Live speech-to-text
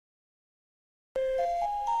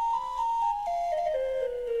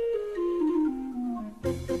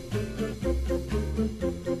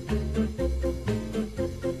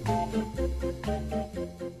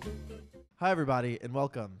Hi, everybody, and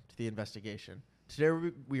welcome to The Investigation. Today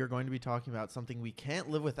we are going to be talking about something we can't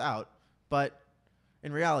live without, but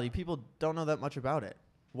in reality, people don't know that much about it.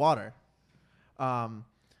 Water.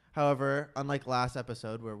 However, unlike last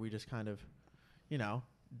episode where we just kind of,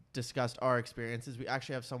 discussed our experiences, we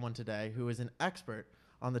actually have someone today who is an expert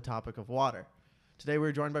on the topic of water. Today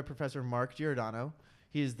we're joined by Professor Mark Giordano.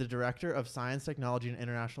 He is the Director of Science, Technology, and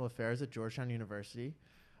International Affairs at Georgetown University,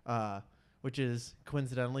 which is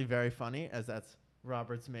coincidentally very funny, as that's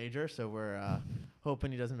Robert's major, so we're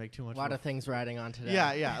hoping he doesn't make too much a lot of things riding on today.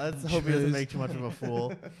 Yeah, let's hope he doesn't make too much of a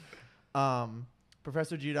fool.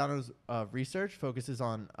 Professor Giordano's research focuses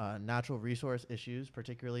on natural resource issues,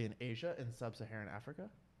 particularly in Asia and sub-Saharan Africa,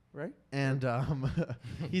 right? And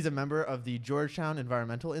he's a member of the Georgetown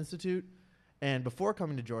Environmental Institute, and before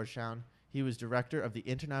coming to Georgetown, he was director of the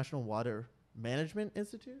International Water Management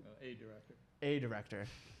Institute? A director.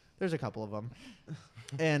 There's a couple of them.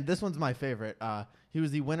 And this one's my favorite. He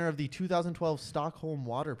was the winner of the 2012 Stockholm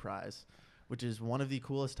Water Prize, which is one of the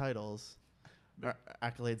coolest titles,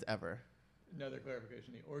 accolades ever. Another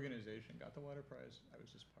clarification, the organization got the water prize. I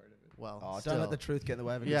was just part of it. Well, don't let the truth get in the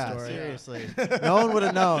way of a good story. Seriously. No one would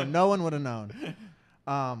have known. No one would have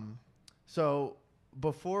known. So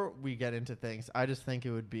before we get into things, I just think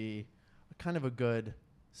it would be kind of a good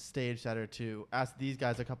stage setter to ask these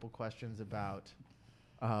guys a couple questions about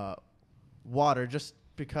water, just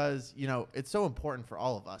because, it's so important for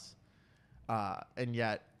all of us. And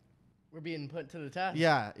yet we're being put to the test.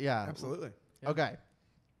 Yeah. Absolutely. Yeah. Okay.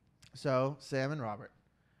 So, Sam and Robert,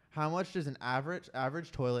 how much does an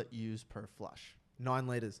average toilet use per flush? 9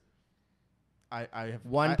 liters. I have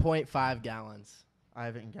 1.5 gallons. I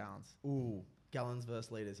have it in gallons. Ooh, gallons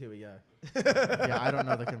versus liters. Here we go. Yeah, I don't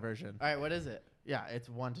know the conversion. All right, what is it? Yeah, it's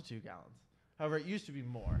 1 to 2 gallons. However, it used to be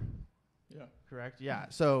more. Yeah. Correct? Yeah.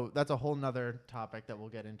 So that's a whole nother topic that we'll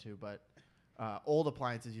get into, but old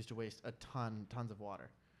appliances used to waste tons of water.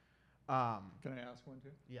 Can I ask one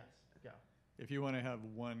too? Yes. Go. If you want to have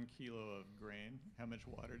 1 kilo of grain, how much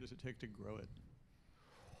water does it take to grow it?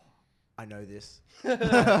 I know this.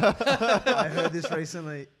 I heard this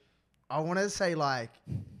recently. I want to say like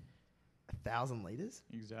 1,000 liters.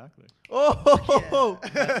 Exactly. Oh!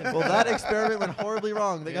 Yeah. Well, that experiment went horribly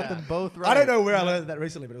wrong. They got them both right. I don't know where I learned that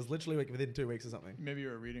recently, but it was literally like within 2 weeks or something. Maybe you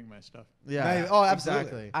were reading my stuff. Yeah. Maybe. Oh, absolutely.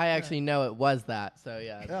 Exactly. I actually know it was that, so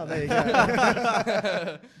yeah. Oh, there you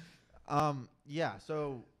go. Yeah,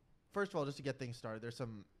 so first of all, just to get things started, there's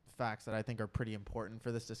some facts that I think are pretty important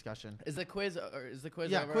for this discussion. Is the quiz over?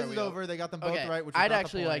 Yeah, quiz is over. They got them both right, which is I'd not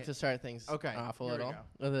actually the point. like to start things off a here little.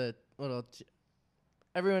 With a little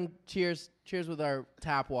everyone cheers with our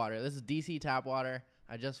tap water. This is DC tap water.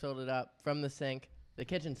 I just filled it up from the sink, the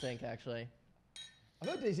kitchen sink actually. I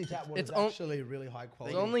know DC tap water is actually really high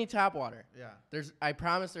quality. It's only tap water. Yeah. I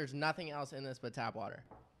promise there's nothing else in this but tap water.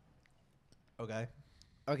 Okay.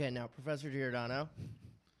 Okay, now Professor Giordano,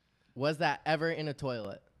 was that ever in a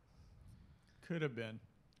toilet? Could have been.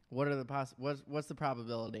 What are the what's the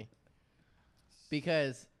probability?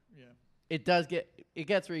 Because Yeah. it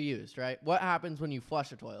gets reused, right? What happens when you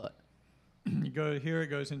flush a toilet? It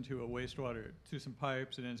goes into a wastewater, to some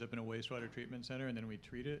pipes. It ends up in a wastewater treatment center, and then we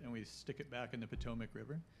treat it, and we stick it back in the Potomac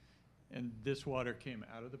River. And this water came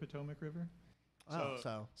out of the Potomac River.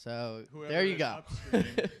 So whoever there you is go. upstream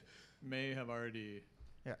may have already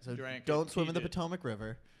so drank don't it, swim in the peed it, Potomac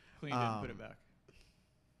River. cleaned it, and put it back.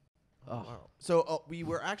 Oh. Wow. So we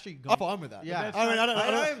were actually I'm fine with that. Yeah. I mean, I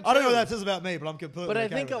don't know what that says about me, but I'm completely But I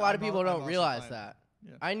okay think with a that. lot of people don't realize that.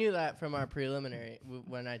 Yeah. I knew that from our preliminary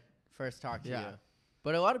when I first talked to Yeah. you.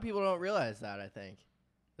 But a lot of people don't realize that, I think.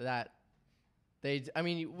 That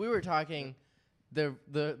we were talking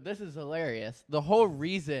this is hilarious. The whole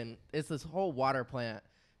reason is this whole water plant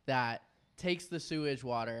that takes the sewage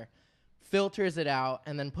water, filters it out,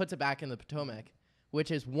 and then puts it back in the Potomac, which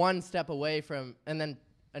is one step away from, and then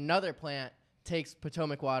another plant takes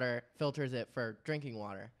Potomac water, filters it for drinking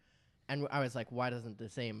water. And I was like, why doesn't the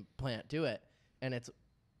same plant do it? And it's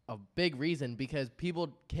a big reason because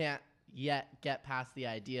people can't yet get past the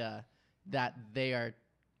idea that they are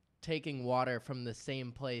taking water from the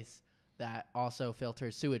same place that also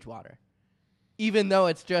filters sewage water, even though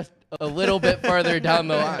it's just a little bit further down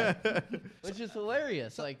the line, which is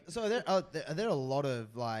hilarious. So are there a lot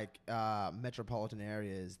of metropolitan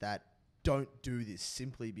areas that don't do this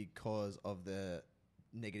simply because of the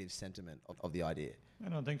negative sentiment of the idea? I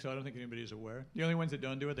don't think so. I don't think anybody's aware. The only ones that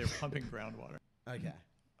don't do it, they're pumping groundwater. Okay.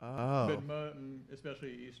 Oh. But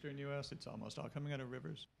especially Eastern U.S., it's almost all coming out of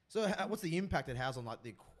rivers. So what's the impact it has on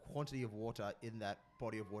the quantity of water in that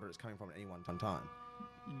body of water it's coming from at any one time?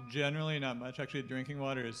 Generally, not much. Actually, drinking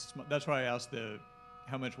water is. That's why I asked the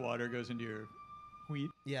how much water goes into your wheat.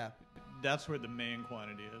 Yeah. That's where the main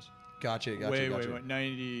quantity is. Gotcha. Way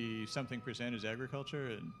 90-something% is agriculture,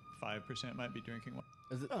 and 5% might be drinking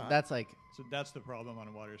water. That's like. So that's the problem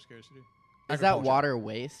on water scarcity. Is that water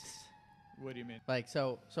waste? What do you mean? Like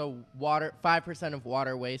so water. 5% of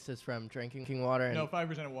water waste is from drinking water. And No,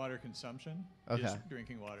 5% of water consumption is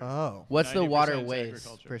drinking water. Oh. What's the water 90% is waste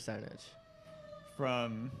agriculture. percentage?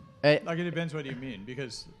 From It depends what you mean,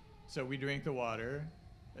 because so we drink the water,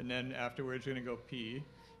 and then afterwards we're gonna go pee,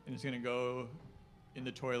 and it's gonna go in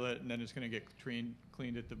the toilet, and then it's gonna get cleaned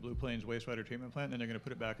at the Blue Plains wastewater treatment plant, and then they're gonna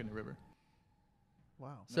put it back in the river.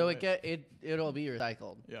 Wow. So it'll be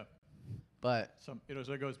recycled. Yeah. But So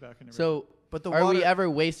it goes back in the river. so But the are we water- ever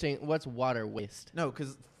wasting? What's water waste? No,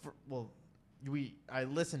 because I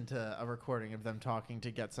listened to a recording of them talking to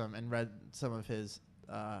get some and read some of his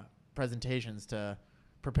presentations to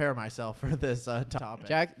prepare myself for this topic.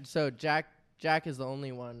 Jack is the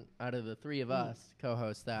only one out of the three of us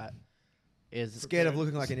co-hosts that is Scared of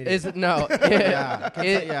looking like an idiot. is no Yeah,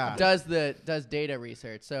 it does data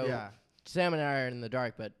research. So Yeah. Sam and I are in the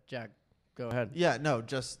dark, but Jack, go ahead. Yeah, no,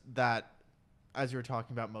 just that. As you were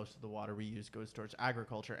talking about, most of the water we use goes towards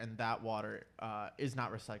agriculture, and that water is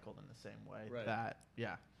not recycled in the same way. Right.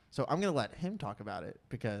 So I'm gonna let him talk about it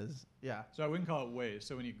because So I wouldn't call it waste.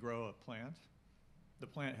 So when you grow a plant, the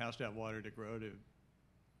plant has to have water to grow to.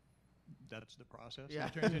 That's the process. Yeah.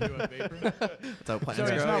 It turns into a vapor. that's how plants So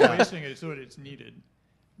it's grow. not wasting it. It's what it's needed.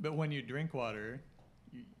 But when you drink water,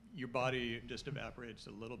 your body just evaporates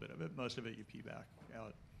a little bit of it. Most of it you pee back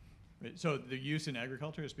out. Right? So the use in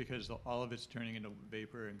agriculture is because all of it's turning into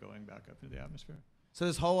vapor and going back up into the atmosphere. So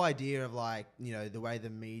this whole idea of the way the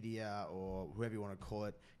media or whoever you want to call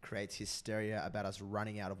it creates hysteria about us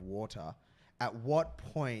running out of water. At what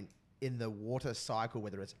point in the water cycle,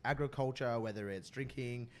 whether it's agriculture, whether it's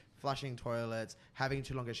drinking, flushing toilets, having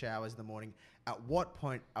too long a showers in the morning, at what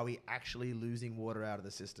point are we actually losing water out of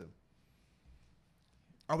the system?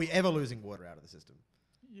 Are we ever losing water out of the system?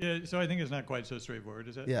 Yeah, so I think it's not quite so straightforward,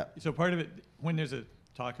 is it? Yeah. So part of it, when there's a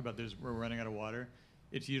talk about we're running out of water,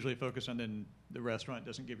 it's usually focused on then the restaurant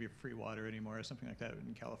doesn't give you free water anymore or something like that.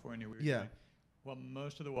 In California, we were doing. Well,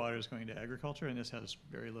 most of the water is going to agriculture, and this has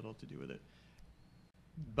very little to do with it.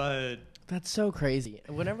 But That's so crazy.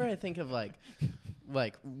 Whenever I think of like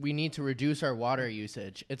we need to reduce our water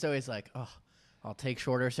usage, it's always like, oh, I'll take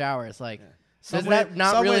shorter showers. Like, does that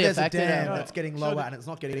not really there's affect a dam it? that's getting So lower the- and it's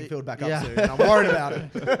not getting filled back up Yeah. soon. And I'm worried about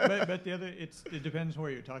it. but the other, it depends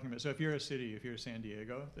where you're talking about. So if you're a city, if you're San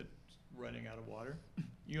Diego, that's running out of water,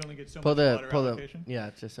 you only get so much water allocation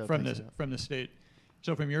Just so from it picks the it up. from the state.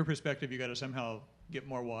 So from your perspective, you got to somehow get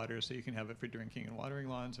more water so you can have it for drinking and watering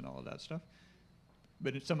lawns and all of that stuff.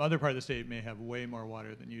 But in some other part of the state may have way more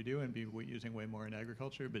water than you do and be using way more in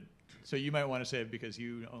agriculture. But so you might want to save because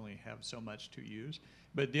you only have so much to use.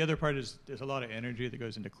 But the other part is there's a lot of energy that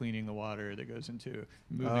goes into cleaning the water, that goes into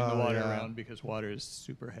moving the water around because water is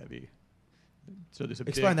super heavy. So there's a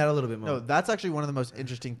Explain that a little bit more. No, that's actually one of the most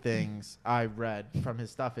interesting things I read from his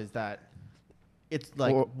stuff is that it's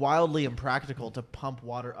like wildly impractical to pump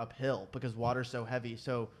water uphill because water's so heavy.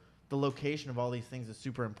 So the location of all these things is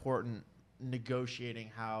super important. Negotiating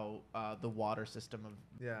how the water system of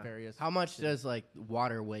various. How much does like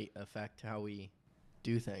water weight affect how we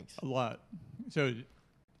do things? A lot. So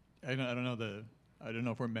I don't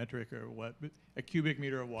know if we're metric or what, but a cubic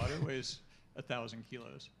meter of water weighs 1,000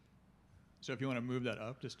 kilos. So if you want to move that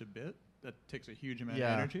up just a bit, that takes a huge amount of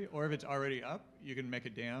energy. Or if it's already up, you can make a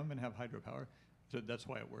dam and have hydropower. So that's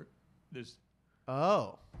why it works.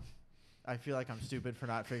 I feel like I'm stupid for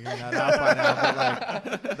not figuring that out by now,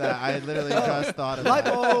 but like that I literally just thought of Light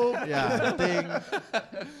that. bulb. Yeah, ding.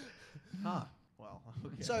 Huh. Well,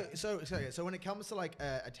 okay. So when it comes to like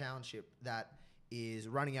a township that is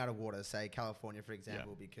running out of water, say California, for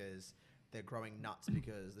example, because they're growing nuts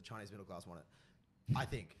because the Chinese middle class want it. I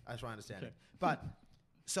think that's what I understand it. But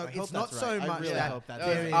so I hope it's not that's so right. I much really that hope that's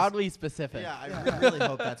there right. is- Oddly specific. Yeah, I really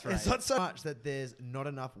hope that's right. It's not so much that there's not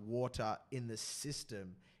enough water in the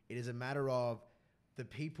system. It is a matter of the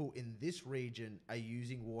people in this region are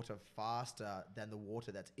using water faster than the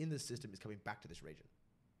water that's in the system is coming back to this region.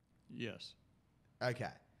 Yes. Okay.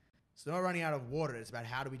 So not running out of water. It's about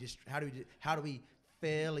how do we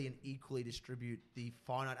fairly and equally distribute the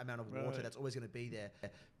finite amount of water that's always going to be there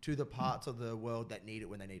to the parts of the world that need it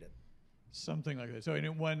when they need it. Something like that. So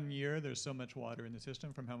in 1 year, there's so much water in the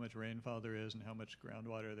system from how much rainfall there is and how much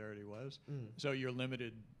groundwater there already was. So you're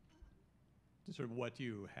limited to sort of what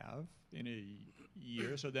you have in a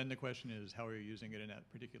year. So then the question is, how are you using it in that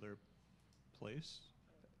particular place?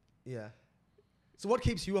 Yeah. So what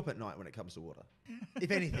keeps you up at night when it comes to water,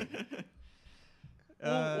 if anything?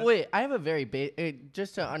 Wait, I have a very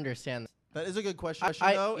just to understand. That is a good question,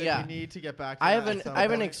 I- though. yeah. And we need to get back to I that have at some an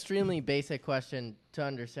point. extremely basic question to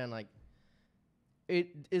understand. Like,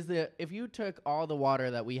 if you took all the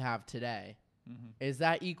water that we have today, is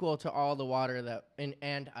that equal to all the water that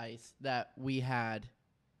and ice that we had,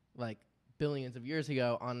 like billions of years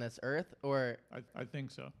ago on this Earth? Or I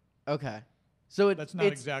think so. okay, so That's not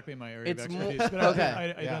exactly my area of it's expertise. mo- But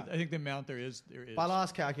okay. I think the amount there is. By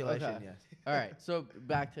last calculation, Okay. yes. all right. So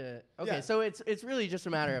back to okay. Yeah. So it's really just a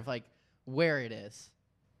matter of like where it is.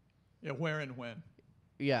 Yeah, where and when.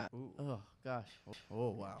 Yeah. Ooh. Oh gosh.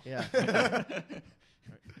 Oh, wow. Yeah.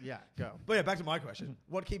 Yeah, go. But yeah, back to my question.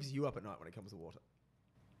 What keeps you up at night when it comes to water?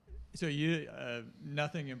 So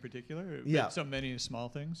nothing in particular. Yeah. But so many small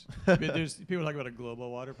things. But there's people talk about a global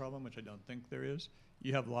water problem, which I don't think there is.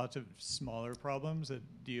 You have lots of smaller problems that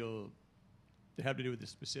have to do with the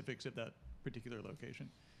specifics of that particular location.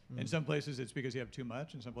 In some places, it's because you have too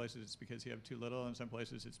much. In some places, it's because you have too little. In some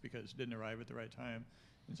places, it's because it didn't arrive at the right time.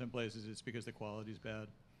 In some places, it's because the quality is bad.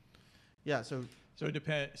 Yeah, so So it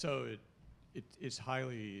depends. So it's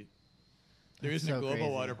highly. There That's isn't a so global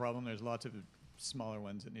crazy. water problem. There's lots of smaller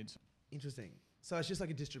ones that need. Interesting. So it's just like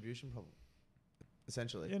a distribution problem,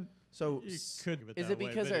 essentially. And so you could. Give Is that it way,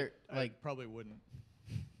 because but I like probably wouldn't.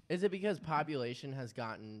 is it because population has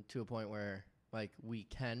gotten to a point where like we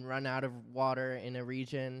can run out of water in a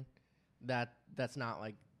region that's not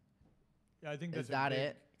like Yeah, I think Is that's that a big,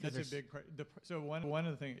 it? 'Cause That's a big. So one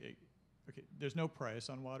of the things. Okay, there's no price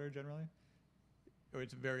on water generally, or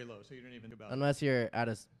it's very low, so you don't even think about. unless you're at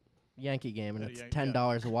a Yankee game and Yeah, it's yeah,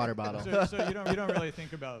 $10 a water bottle. So you don't really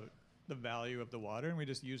think about the value of the water, and we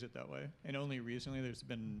just use it that way. And only recently there's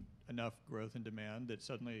been enough growth in demand that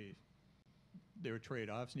suddenly there are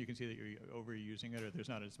trade-offs, and you can see that you're overusing it, or there's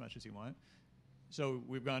not as much as you want. So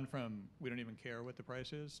we've gone from we don't even care what the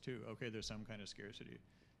price is to okay, there's some kind of scarcity.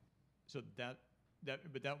 So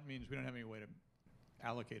but that means we don't have any way to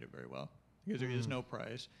allocate it very well because there is no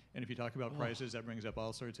price. And if you talk about prices, that brings up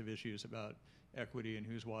all sorts of issues about equity and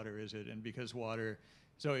whose water is it, and because water.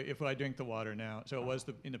 So if I drink the water now, so it was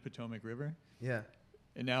in the Potomac River, Yeah.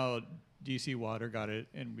 and now DC Water got it,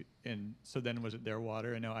 and so then was it their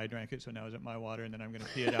water, and now I drank it, so now is it my water, and then I'm going to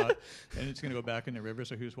pee it out, and it's going to go back in the river.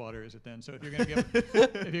 So whose water is it then? So if you're going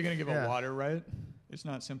to give Yeah. a water right, it's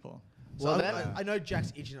not simple. So Well, I know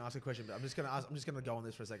Jack's itching to ask a question, but I'm just gonna go on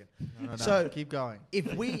this for a second. no, So- keep going.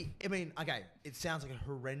 If we, I mean, okay, it sounds like a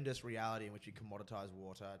horrendous reality in which you commoditize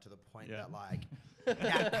water to the point Yeah. that like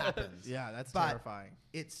that happens. Yeah, that's But- terrifying.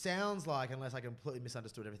 It sounds like, unless I completely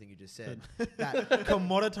misunderstood everything you just said, that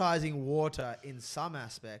commoditizing water in some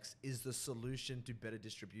aspects is the solution to better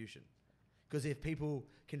distribution. Because if people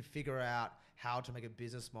can figure out how to make a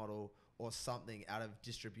business model or something out of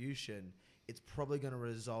distribution, it's probably going to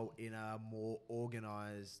result in a more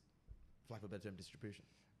organized, for lack of a better term, distribution.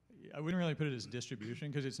 I wouldn't really put it as distribution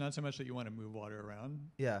because it's not so much that you want to move water around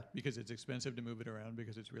Yeah, because it's expensive to move it around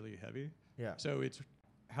because it's really heavy. yeah. So it's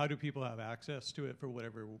how do people have access to it for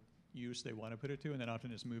whatever use they want to put it to, and then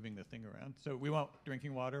often it's moving the thing around. So we want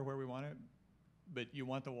drinking water where we want it, but you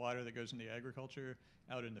want the water that goes into agriculture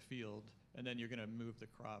out in the field, and then you're going to move the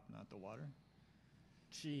crop, not the water.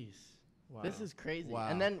 Jeez. Wow. This is crazy. Wow.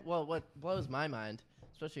 And then, well, what blows my mind,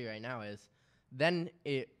 especially right now, is then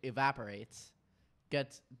it evaporates,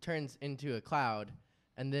 turns into a cloud,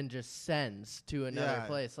 and then just sends to another Yeah.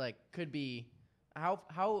 place. Like, could be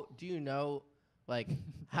how do you know, like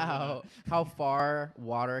how far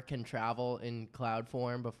water can travel in cloud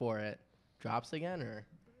form before it drops again, or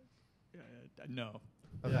No.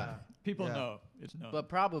 okay. Yeah. People Yeah. know. It's known. But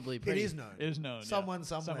probably It pretty is known. it is known. yeah. Someone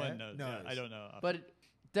somewhere Someone knows. Yeah, knows. I don't know. But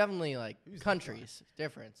definitely like Who's that countries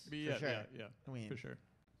difference But yeah, for sure. yeah, I mean, for sure.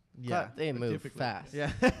 yeah. They But move typically, fast. Yeah.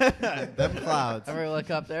 Them clouds. Ever look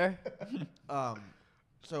up there?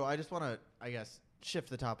 So I just want to, I guess, shift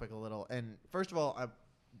the topic a little. And first of all,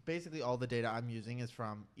 basically all the data I'm using is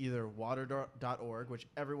from either water.org, which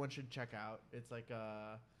everyone should check out. It's like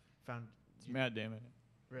found. It's Matt Damon.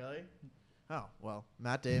 Really? Oh well,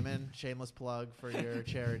 Matt Damon, shameless plug for your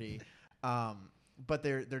charity. But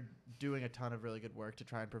they're doing a ton of really good work to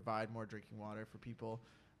try and provide more drinking water for people.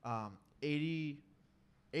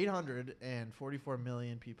 844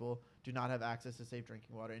 million people do not have access to safe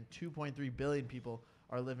drinking water, and 2.3 billion people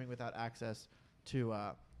are living without access to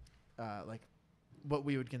like what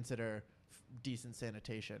we would consider decent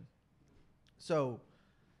sanitation. So,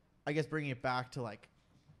 I guess bringing it back to like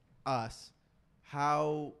us,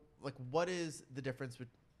 what is the difference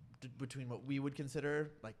between what we would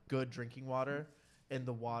consider like good drinking water and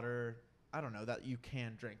the water, I don't know, that you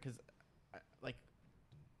can drink? Because,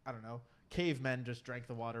 I don't know, cavemen just drank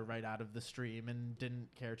the water right out of the stream and didn't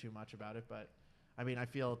care too much about it. But I mean, I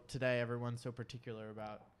feel today everyone's so particular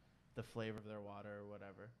about the flavor of their water or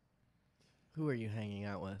whatever. Who are you hanging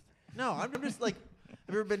out with? No, I'm just like,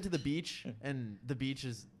 have you ever been to the beach? And the beach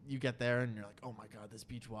is, you get there and you're like, oh my God, this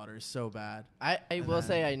beach water is so bad. I will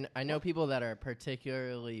say I know people that are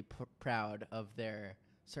particularly proud of their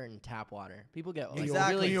certain tap water. People get like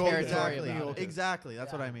Exactly. really New York, territorial exactly. about it. Exactly.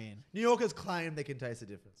 That's what I mean. New Yorkers claim they can taste the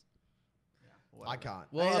difference. Yeah, I can't.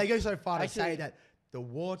 Well, They go so far to actually- say that the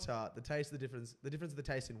water, the difference of the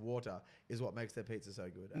taste in water is what makes their pizza so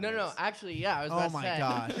good. And No, it's- actually, yeah, I was Oh about to my say.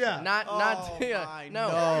 gosh. Yeah. Not, Oh yeah, my no,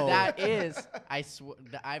 no. that is,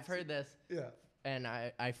 I've heard this, Yeah. and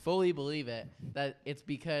I fully believe it, that it's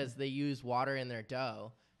because they use water in their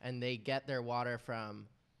dough, and they get their water from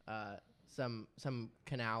some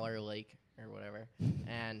canal or lake or whatever,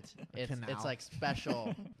 and it's Canal. like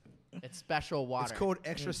special, it's special water. It's called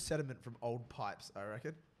extra sediment from old pipes, I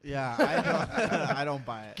reckon. Yeah, I don't, I don't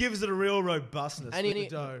buy it. Gives it a real robustness And with you the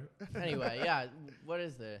dough. Anyway, yeah, what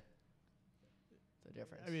is the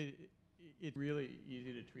difference? I mean, it's really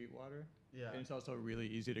easy to treat water. Yeah. And it's also really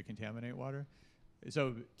easy to contaminate water.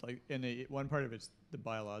 So, like, and one part of it's the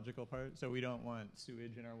biological part. So we don't want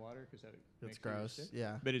sewage in our water because that That's makes people gross. sick.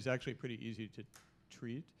 Yeah. But it's actually pretty easy to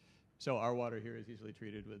treat. So our water here is easily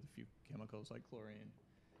treated with a few chemicals like chlorine.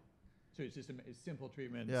 So it's just it's simple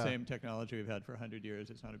treatment, Yeah. same technology we've had for 100 years.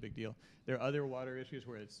 It's not a big deal. There are other water issues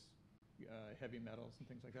where it's heavy metals and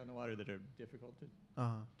things like that in the water that are difficult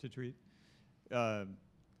to treat. Had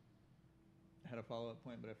a follow-up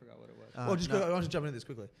point, but I forgot what it was. Well, I want to jump into this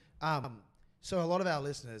quickly. So a lot of our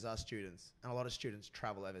listeners are students, and a lot of students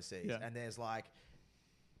travel overseas, Yeah. and there's like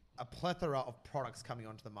a plethora of products coming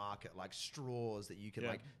onto the market, like straws that you can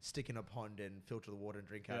like stick in a pond and filter the water and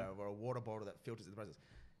drink out of, or a water bottle that filters in the process.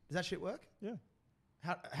 Does that shit work? Yeah.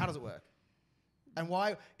 How does it work? And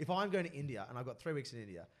why, if I'm going to India and I've got 3 weeks in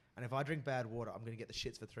India, and if I drink bad water, I'm going to get the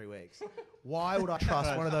shits for 3 weeks. Why would I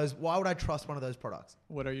trust one of those? Why would I trust one of those products?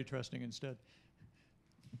 What are you trusting instead?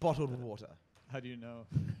 Bottled water. How do you know?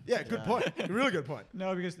 Yeah, good point. Really good point.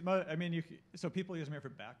 No, because I mean, so people use them here for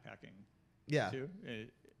backpacking Yeah, too.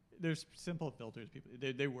 There's simple filters. People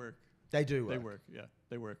they work. they do. They work. Yeah,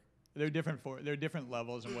 they work. They're different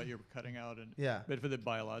levels in what you're cutting out, and Yeah. But for the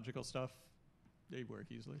biological stuff, they work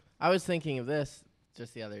easily. I was thinking of this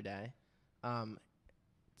just the other day.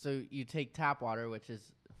 So you take tap water, which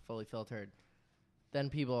is fully filtered. Then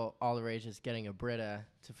all the rage is getting a Brita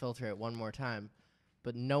to filter it one more time.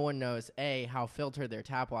 But no one knows, A, how filtered their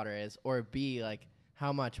tap water is, or B, like,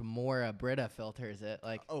 how much more a Brita filters it.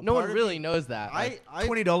 Like, no one really knows that. Like,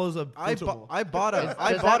 $20 a I bought a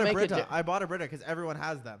Does that make a Brita. di- I bought a Brita because everyone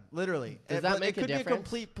has them. Literally. Does that make it a could be a difference?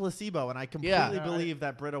 complete placebo, and I completely Yeah. believe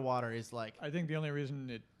that Brita water is like. I think the only reason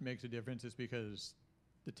it makes a difference is because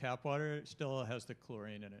the tap water still has the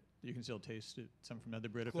chlorine in it. You can still taste it. Some from other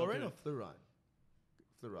Brita Chlorine or filter. fluoride?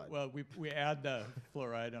 Fluoride. Well, we add the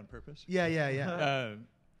fluoride on purpose. Yeah.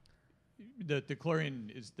 The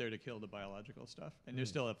chlorine is there to kill the biological stuff, and there's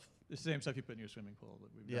still the same stuff you put in your swimming pool that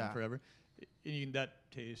we've done forever.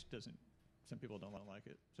 That taste doesn't. Some people don't want to like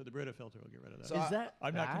it, so the Brita filter will get rid of that. So is that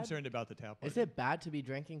I'm not bad? concerned about the tap water. Is it bad to be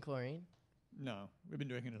drinking chlorine? No, we've been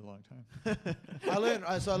drinking it a long time. I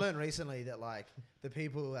learned recently that like the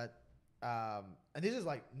people that and this is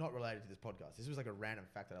like not related to this podcast. This was like a random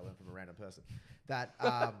fact that I learned from a random person that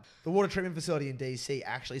the water treatment facility in DC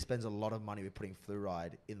actually spends a lot of money with putting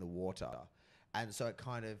fluoride in the water, and so it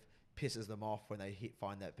kind of pisses them off when they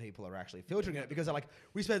find that people are actually filtering it because they're like,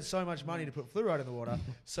 we spent so much money to put fluoride in the water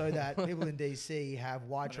so that people in DC have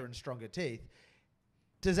whiter and stronger teeth.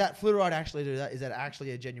 Does that fluoride actually do that? Is that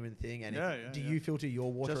actually a genuine thing? And do you filter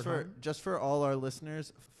your water at home? Just for all our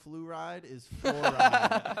listeners, fluoride is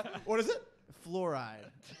fluoride. What is it? Fluoride.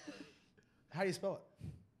 How do you spell it?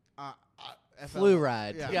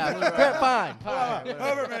 Fluoride. Yeah. Fine.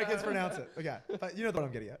 However Americans pronounce it. Okay. But you know what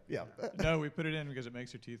I'm getting at. Yeah. No, we put it in because it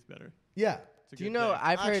makes your teeth better. Yeah. It's a Do you good know, thing.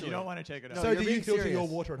 I've heard... You don't want to take it out. No, So you're do you being filter your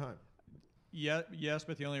serious. water at home? Yeah, yes,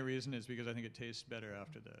 but the only reason is because I think it tastes better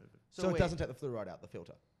after the. So it wait. doesn't take the fluoride out, the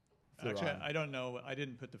filter. Actually, Fluoride. I don't know. I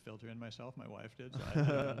didn't put the filter in myself. My wife did.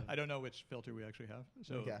 So I don't know which filter we actually have.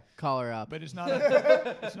 So, Okay. Call her up. but it's not.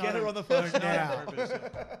 It's Get not her on the phone it's not now. on purpose,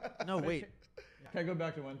 so. No, wait. Can I go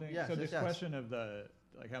back to one thing? Yes, so yes, this yes. question of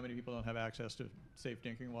how many people don't have access to safe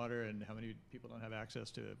drinking water and how many people don't have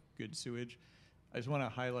access to good sewage. I just want to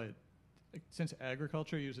highlight, since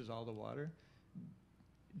agriculture uses all the water,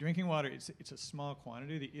 drinking water, it's a small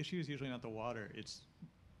quantity. The issue is usually not the water. It's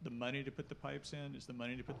the money to put the pipes in. It's the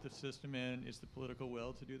money to put the system in. It's the political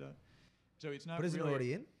will to do that. So it's not But isn't it really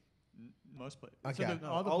already in? Most places. Okay. So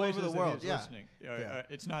all the all over places the that world, he's yeah. listening, Yeah.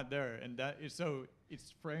 it's not there, and that is so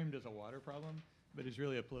it's framed as a water problem, but it's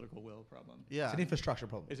really a political will problem. Yeah. It's an infrastructure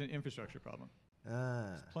problem. It's an infrastructure problem.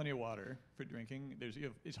 Ah. Plenty of water for drinking.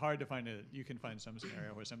 It's hard to find you can find some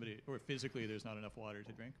scenario where physically there's not enough water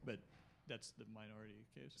to drink, but that's the minority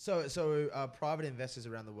case. So private investors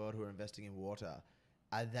around the world who are investing in water,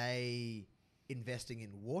 are they investing in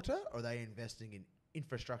water, or are they investing in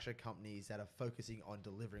infrastructure companies that are focusing on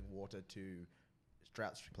delivering water to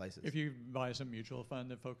drought-stricken places? If you buy some mutual fund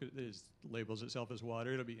that labels itself as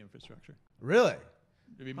water, it'll be infrastructure. Really?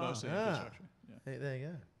 It'll be mostly Ah. infrastructure. Yeah. Hey, there you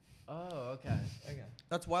go. Oh, okay. Okay.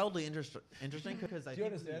 That's wildly interesting because I Do you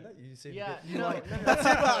think understand that? You seem Yeah, a bit- no, like, no, no. that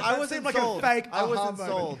seemed like, I that wasn't seemed like sold. a fake. I wasn't aha moment.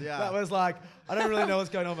 sold, yeah. That was like, I don't really know what's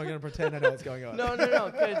going on, but I'm going to pretend I know what's going on. No,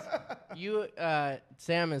 because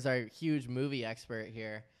Sam is our huge movie expert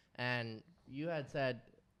here, and you had said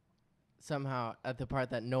somehow at the part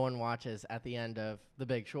that no one watches at the end of The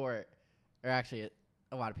Big Short, or actually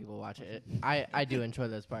a lot of people watch it. I do enjoy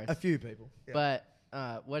those parts. A few people. Yeah.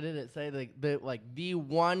 But what did it say? The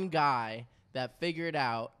one guy that figured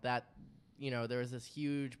out that there was this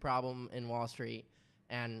huge problem in Wall Street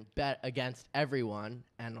and bet against everyone,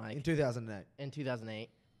 and in 2008. in 2008,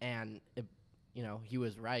 and he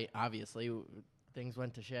was right. Obviously, things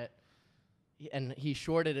went to shit, and he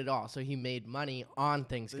shorted it all, so he made money on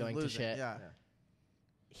things going to shit. Yeah.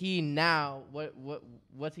 He now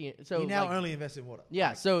what's he? So he now like, only invests in water. yeah.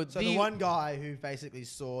 Like, So the one guy who basically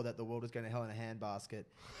saw that the world was going to hell in a handbasket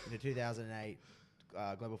in the 2008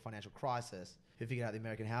 global financial crisis, who figured out the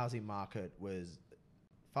American housing market was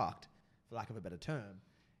fucked, for lack of a better term.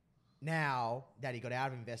 Now that he got out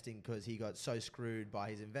of investing because he got so screwed by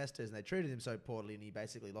his investors and they treated him so poorly and he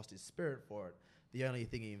basically lost his spirit for it, the only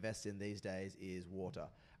thing he invests in these days is water.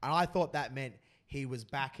 And I thought that meant he was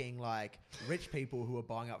backing like rich people who are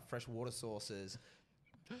buying up fresh water sources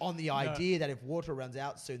on the idea that if water runs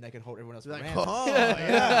out soon, they can hold everyone else Like, ransom. oh,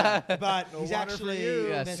 yeah. But No he's water for actually you.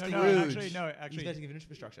 Yeah, investing No, in actually, he's investing in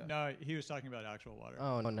infrastructure. No, he was talking about actual water.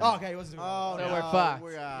 Oh no. Oh, okay, he wasn't. Oh, So no, we're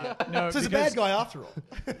fucked. No, So he's a bad guy after all.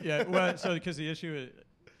 Yeah, well, because the issue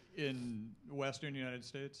in Western United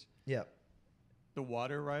States, Yeah. the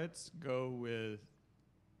water rights go with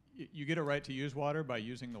you get a right to use water by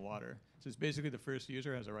using the water. So it's basically the first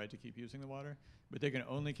user has a right to keep using the water, but they can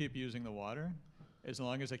only keep using the water as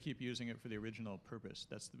long as they keep using it for the original purpose.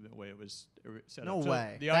 That's the way it was set No up. So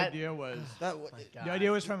way. the idea was God. the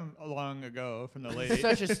idea was from long ago, from the late.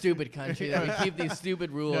 Such a stupid country that we keep these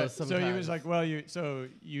stupid rules. Yeah, Sometimes. so he was like, well,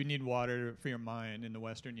 you need water for your mine in the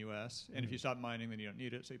Western U.S., and if you stop mining, then you don't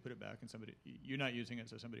need it, so you put it back, and you're not using it,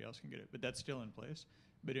 so somebody else can get it. But that's still in place.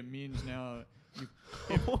 But it means now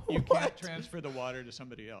you can't transfer the water to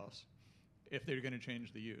somebody else if they're going to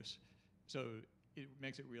change the use. So it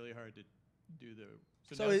makes it really hard to do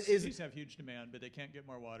the. So now cities have huge demand, but they can't get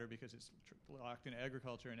more water because it's locked in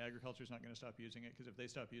agriculture, and agriculture is not going to stop using it because if they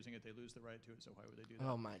stop using it, they lose the right to it. So why would they do that?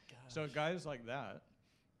 Oh my god. So guys like that,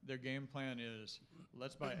 their game plan is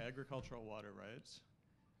let's buy agricultural water rights,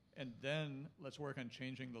 and then let's work on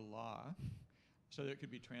changing the law so that it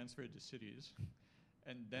could be transferred to cities,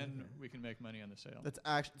 and then we can make money on the sale. That's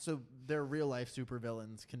actually so they're real life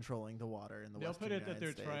supervillains controlling the water in the They'll Western put it that United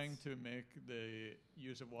they're States. trying to make the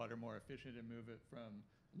use of water more efficient and move it from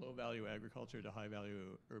low-value agriculture to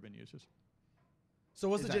high-value urban uses. So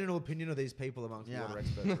what's Is the that- general opinion of these people amongst Yeah. water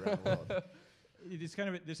experts around the world? It's kind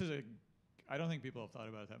of I don't think people have thought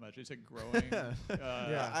about it that much. It's a growing.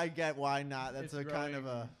 Yeah, I get why not. That's it's a kind of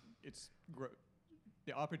growing- a.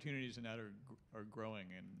 The opportunities in that are growing,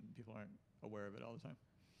 and people aren't aware of it all the time.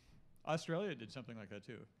 Australia did something like that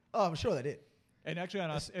too. Oh, I'm sure they did. And actually,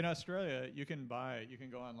 in Australia, you can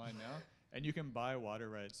go online now, and you can buy water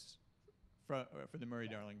rights for the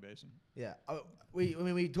Murray-Darling Basin. Yeah.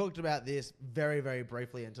 We talked about this very, very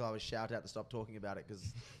briefly until I was shouted out to stop talking about it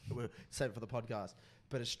because we're saved for the podcast.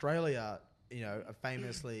 But Australia, a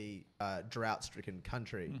famously drought-stricken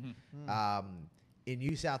country, in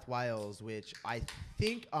New South Wales, which I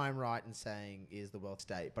think I'm right in saying is the wealth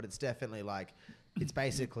state, but it's definitely it's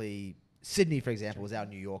basically Sydney, for example, is our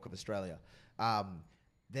New York of Australia.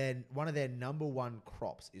 Then one of their number one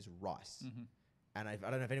crops is rice. Mm-hmm. And I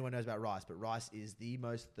don't know if anyone knows about rice, but rice is the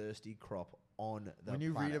most thirsty crop on the planet. When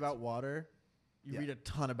you read about water, you read a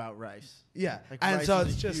ton about rice. Yeah. Like And rice so is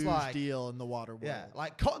it's a just huge like deal in the water world. yeah,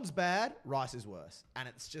 like cotton's bad, rice is worse. And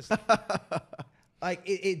it's just like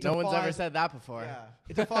it No one's ever defies- said that before. Yeah.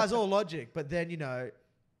 It defies all logic, but then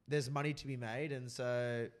there's money to be made, and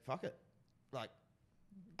so fuck it.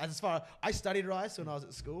 I studied rice when I was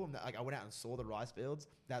at school, and I went out and saw the rice fields.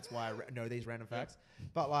 That's why I know these random facts.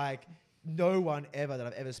 But no one ever that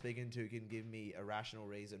I've ever spoken to can give me a rational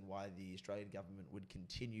reason why the Australian government would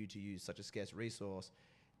continue to use such a scarce resource.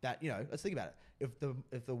 That, let's think about it.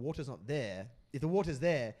 If the water's not there, if the water's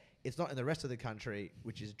there, it's not in the rest of the country,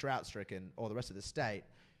 which is drought stricken, or the rest of the state,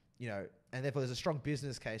 and therefore there's a strong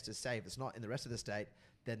business case to say if it's not in the rest of the state,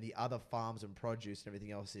 then the other farms and produce and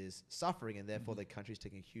everything else is suffering, and therefore the country's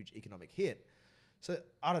taking a huge economic hit. So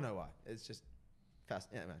I don't know why. It's just fast.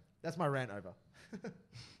 Yeah, man. That's my rant over.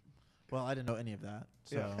 Well, I didn't know any of that,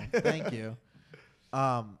 so thank you.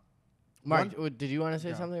 Mark, did you want to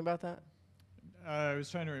say something about that? I was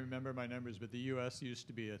trying to remember my numbers, but the U.S. used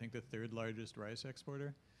to be, I think, the third largest rice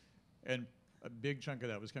exporter, and a big chunk of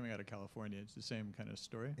that was coming out of California. It's the same kind of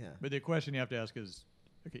story. Yeah. But the question you have to ask is,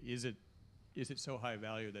 okay, is it so high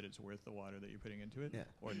value that it's worth the water that you're putting into it,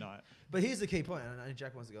 or not? But here's the key point, and I know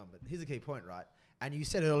Jack wants to go on, but here's the key point, right? And you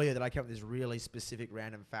said earlier that I came up with this really specific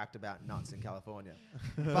random fact about nuts in California.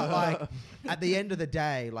 But at the end of the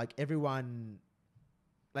day, everyone,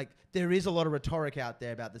 there is a lot of rhetoric out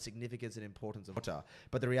there about the significance and importance of water.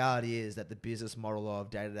 But the reality is that the business model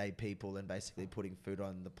of day-to-day people and basically putting food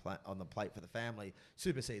on the plate for the family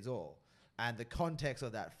supersedes all. And the context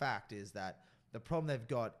of that fact is that the problem they've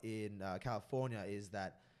got in California is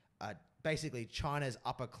that basically China's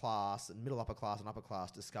middle upper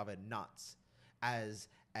class discovered nuts as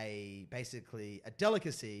basically a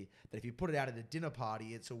delicacy that if you put it out at a dinner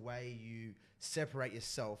party, it's a way you separate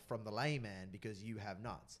yourself from the layman because you have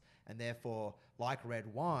nuts. And therefore, like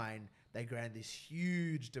red wine, they granted this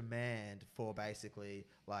huge demand for basically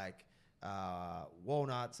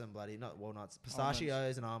walnuts and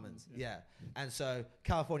pistachios and almonds. Yeah. And so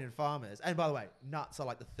Californian farmers, and by the way, nuts are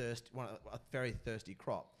a very thirsty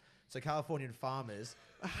crop. So Californian farmers.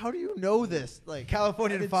 How do you know this?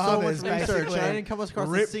 Californian farmers so much research. I didn't come across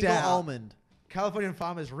a single almond. Californian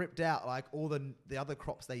farmers ripped out all the other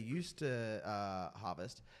crops they used to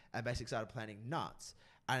harvest and basically started planting nuts.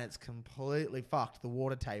 And it's completely fucked the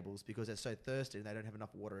water tables because they're so thirsty and they don't have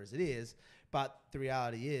enough water as it is. But the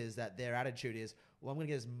reality is that their attitude is, well, I'm going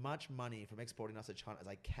to get as much money from exporting nuts to China as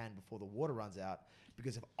I can before the water runs out.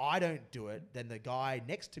 Because if I don't do it, then the guy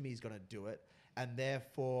next to me is going to do it. And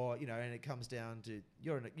therefore, and it comes down to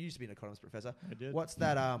you used to be an economist, Professor. I did. What's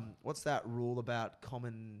that rule about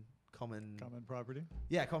common property?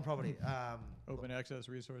 Yeah, common property. Open access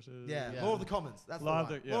resources. Yeah, law of the commons. That's law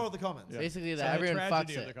of the commons. Yeah. Basically, that everyone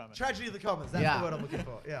fucks it. Tragedy of the commons. That's the word I'm looking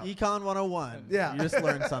for. Yeah. Econ 101. Yeah. You just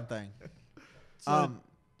learned something.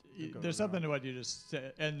 There's something to what you just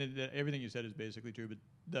said, and everything you said is basically true, but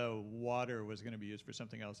the water was going to be used for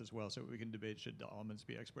something else as well, so we can debate should the almonds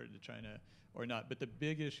be exported to China or not. But the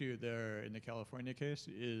big issue there in the California case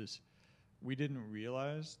is we didn't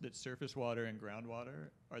realize that surface water and groundwater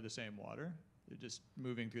are the same water. They're just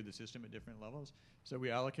moving through the system at different levels. So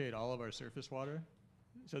we allocate all of our surface water.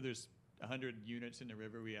 So there's 100 units in the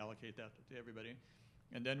river. We allocate that to everybody.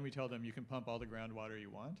 And then we tell them you can pump all the groundwater you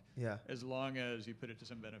want, as long as you put it to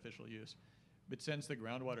some beneficial use. But since the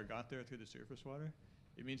groundwater got there through the surface water,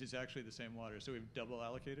 it means it's actually the same water. So we've double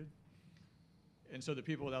allocated. And so the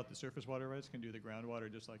people without the surface water rights can do the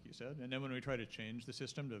groundwater just like you said. And then when we try to change the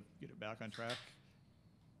system to get it back on track,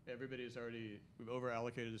 we've over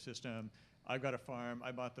allocated the system. I've got a farm.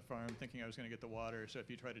 I bought the farm thinking I was going to get the water. So if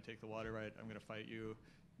you try to take the water right, I'm going to fight you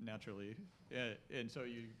naturally. And so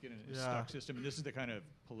you get in a stuck system. And this is the kind of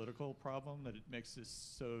political problem that it makes this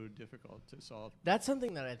so difficult to solve. That's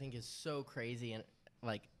something that I think is so crazy. And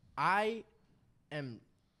I am,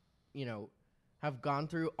 have gone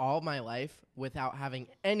through all my life without having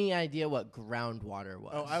any idea what groundwater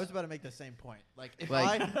was. Oh, I was about to make the same point.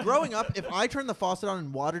 Growing up, if I turned the faucet on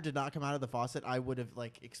and water did not come out of the faucet, I would have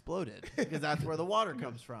exploded because that's where the water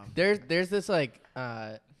comes from. There's this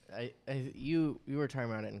you were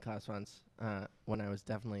talking about it in class once when I was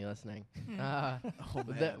definitely listening.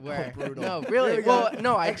 Brutal. No, really. Well,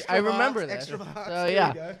 no, I remember this. Extra marks. So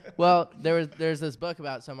yeah. Well, there's this book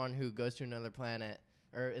about someone who goes to another planet,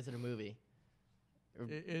 or is it a movie?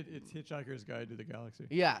 It's Hitchhiker's Guide to the Galaxy.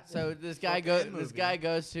 Yeah, so this guy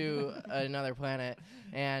goes to another planet,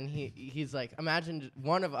 and he's like, imagine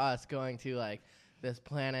one of us going to this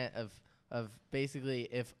planet of basically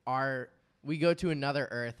if we go to another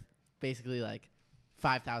Earth basically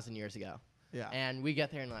 5,000 years ago. Yeah, and we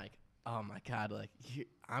get there and oh my God,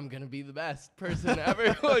 I'm gonna be the best person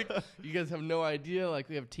ever. You guys have no idea.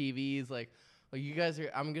 We have TVs. You guys are.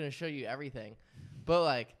 I'm gonna show you everything,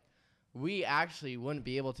 but we actually wouldn't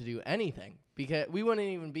be able to do anything because we wouldn't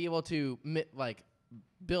even be able to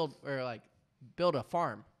build a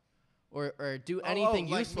farm or do anything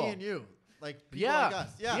useful. Like me and you, people like us.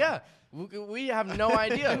 Yeah. We have no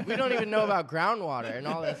idea. We don't even know about groundwater and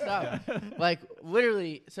all this stuff. Like,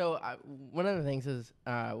 literally, so one of the things is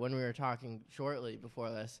when we were talking shortly before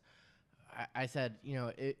this, I said, you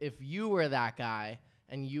know, if you were that guy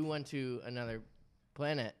and you went to another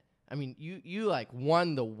planet, I mean, you like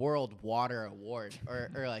won the World Water Award or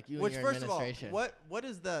like you and your administration. Of all, what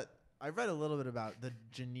is the? I read a little bit about the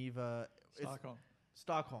Geneva,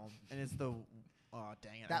 Stockholm, and it's the. Oh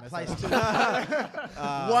dang it! That place too.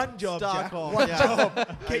 One job, Stockholm. One Yeah.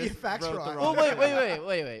 job. Get your facts wrote the right. wrong Well,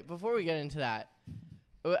 wait. Before we get into that,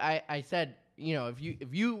 I said, you know, if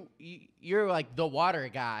you're like the water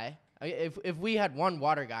guy. If we had one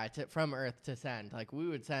water guy from Earth to send, like we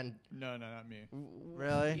would send. No, not me.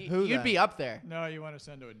 Really? You'd be up there. No, you want to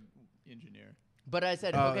send to an engineer. But I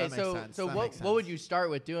said, okay, so what would you start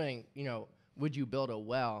with doing? You know, would you build a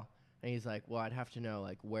well? And he's like, well, I'd have to know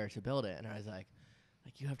like where to build it. And I was like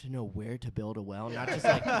you have to know where to build a well, not just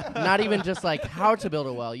like, not even just like how to build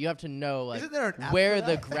a well. You have to know like where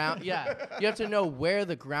the ground. Yeah, you have to know where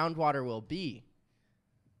the groundwater will be.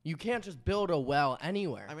 You can't just build a well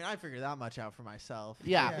anywhere. I mean, I figured that much out for myself.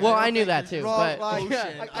 Yeah. Well, I knew that too. But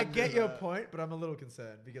I get your point, but I'm a little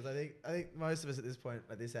concerned because I think most of us at this point,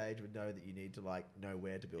 at this age, would know that you need to like know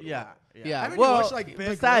where to build. Yeah. Yeah. Haven't Well, you watched, like, Bear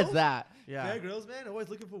besides Grylls? that, Yeah. Bear Grylls, man, always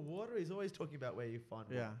looking for water. He's always talking about where you find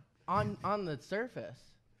water. Yeah. on the surface.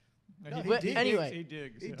 No, But digs. anyway. He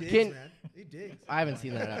digs. He yeah. digs, man. He digs. I haven't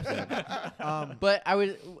seen that episode. But I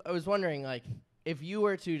was wondering, like, if you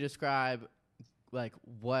were to describe like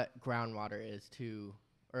what groundwater is to,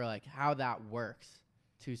 or like how that works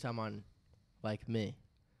to someone like me,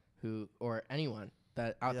 who or anyone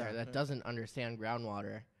that out there that doesn't understand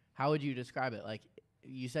groundwater, how would you describe it? Like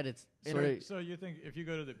you said, it's sort of. So you think if you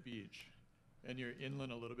go to the beach and you're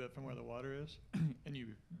inland a little bit from where the water is, and you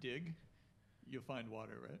dig, you'll find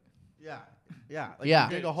water, right? Yeah. Yeah. Like Yeah.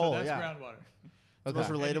 You dig a hole. So that's Yeah. groundwater. The most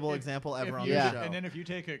relatable example ever on the show. And then if you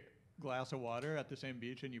take a glass of water at the same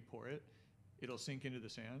beach and you pour it, it'll sink into the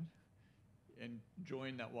sand and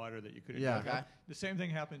join that water that you couldn't drink up. The same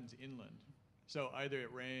thing happens inland. So either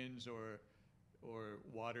it rains or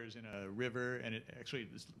water's in a river and it actually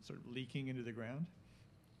is sort of leaking into the ground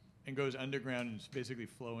and goes underground and it's basically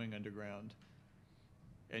flowing underground.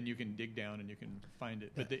 And you can dig down and you can find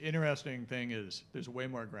it. But the interesting thing is there's way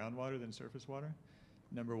more groundwater than surface water,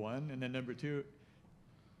 number one. And then number two,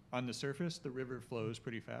 on the surface, the river flows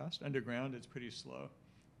pretty fast. Underground, it's pretty slow,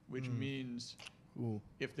 which means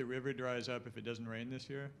if the river dries up, if it doesn't rain this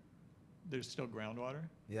year, there's still groundwater.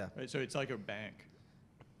 Yeah. Right? So it's like a bank.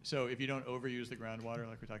 So if you don't overuse the groundwater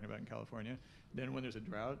like we're talking about in California, then when there's a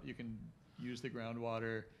drought, you can use the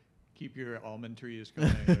groundwater, keep your almond trees going.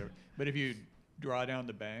 Whatever. But if you draw down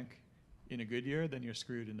the bank in a good year, then you're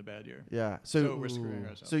screwed in the bad year. Yeah. So we're screwing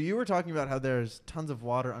ourselves. So you were talking about how there's tons of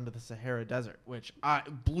water under the Sahara Desert, which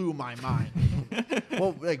blew my mind.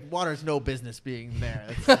 Well, like water's no business being there.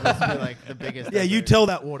 That's like the biggest. Yeah, you tell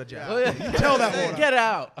that water, Jack. Yeah. You tell that water. Get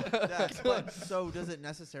out. But so does it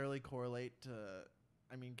necessarily correlate to?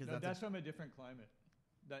 I mean, because that's from a different climate.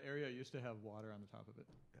 That area used to have water on the top of it.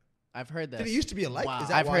 I've heard this. Did it used to be a lake? Wow. Is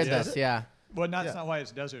that I've why heard it's this. desert? Yeah. Well, that's not why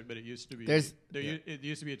it's desert, but it used to be. There's it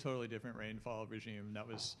used to be a totally different rainfall regime. That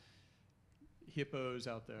was hippos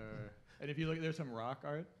out there, and if you look, there's some rock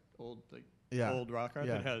art, old rock art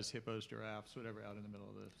that has hippos, giraffes, whatever, out in the middle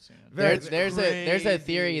of the sand. There's a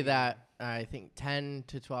theory that I think 10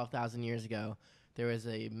 to 12,000 years ago there was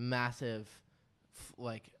a massive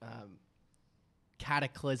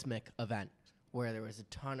cataclysmic event where there was a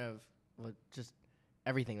ton of just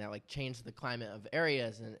everything that like changed the climate of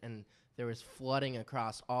areas and there was flooding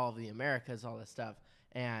across all of the Americas, all this stuff.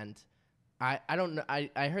 And I don't know.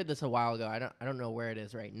 I heard this a while ago. I don't know where it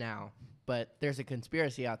is right now, but there's a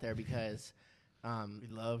conspiracy out there because we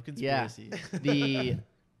love conspiracies.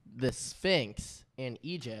 The Sphinx in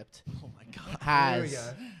Egypt God.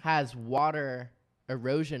 has water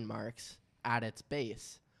erosion marks at its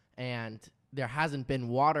base, and there hasn't been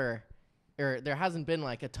water, or there hasn't been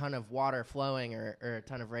like a ton of water flowing or a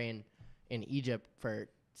ton of rain in Egypt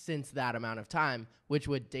since that amount of time, which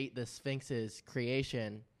would date the Sphinx's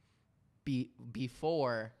creation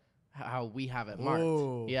before how we have it marked.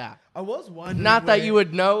 Whoa. Yeah. I was wondering. Not that you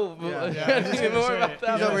would know Yeah. more about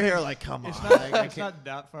that. He's over here like, come on. It's not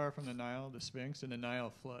that far from the Nile, the Sphinx, and the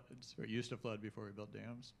Nile floods, or used to flood before we built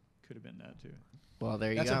dams. Could have been that too. Well,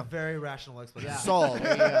 there you That's go. a very rational explanation. Yeah. Solved.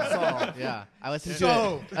 There you go. Solved. Yeah. I listened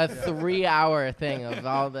to a 3-hour thing of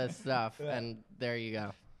all this stuff, and there you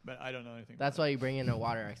go. But I don't know anything. That's why you bring in a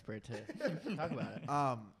water expert to talk about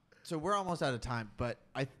it. So we're almost out of time, but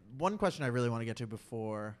one question I really want to get to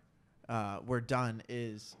before we're done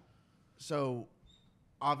is, so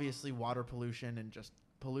obviously water pollution and just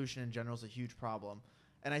pollution in general is a huge problem.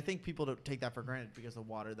 And I think people don't take that for granted because the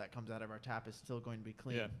water that comes out of our tap is still going to be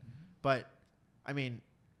clean. Yeah. But, I mean,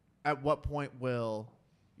 at what point will,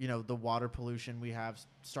 the water pollution we have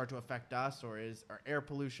start to affect us, or is our air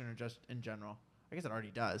pollution, or just in general? I guess it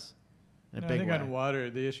already does in a big I think way. on water,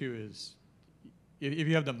 the issue is if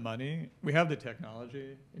you have the money, we have the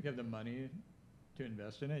technology, if you have the money to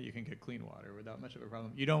invest in it, you can get clean water without much of a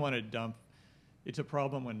problem. You don't want to dump. It's a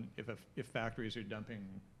problem if factories are dumping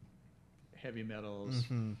heavy metals.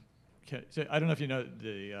 Mm-hmm. So I don't know if you know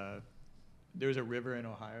there's a river in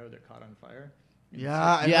Ohio that caught on fire. Yeah,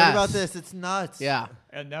 I heard about this. It's nuts. Yeah.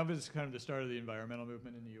 And that was kind of the start of the environmental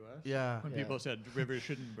movement in the U.S. Yeah. When people said rivers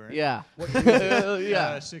shouldn't burn. Yeah.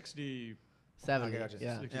 Yeah. 60. 70. Okay, gotcha.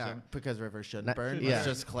 Yeah. 67. Yeah, because rivers shouldn't burn. shouldn't Let's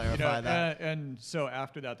burn. just clarify that. And so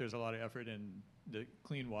after that, there's a lot of effort in the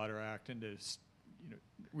Clean Water Act and to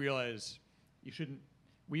realize you shouldn't.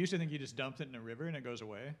 We used to think you just dump it in a river and it goes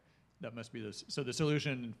away. That must be this. So the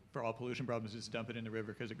solution for all pollution problems is dump it in the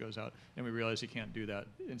river because it goes out. And we realized you can't do that.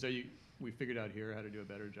 And so we figured out here how to do a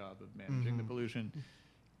better job of managing the pollution.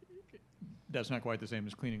 That's not quite the same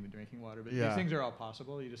as cleaning the drinking water, but these things are all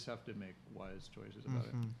possible. You just have to make wise choices about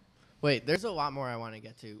it. Wait, there's a lot more I want to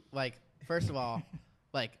get to. Like, first of all,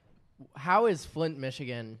 how is Flint,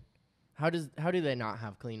 Michigan? How do they not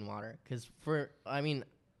have clean water? Because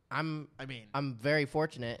I'm very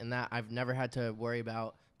fortunate in that I've never had to worry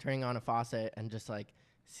about turning on a faucet and just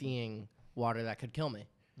seeing water that could kill me.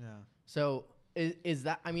 Yeah. So is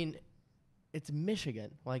that? I mean, it's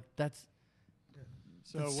Michigan. That's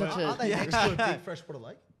So such Aren't they next to a big freshwater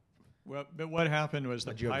lake? Well, but what happened was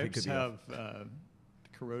the geography pipes could be have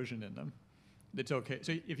corrosion in them. It's okay.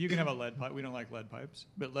 So if you can have a lead pipe, we don't like lead pipes,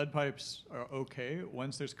 but lead pipes are okay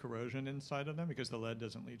once there's corrosion inside of them because the lead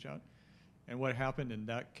doesn't leach out. And what happened in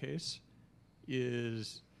that case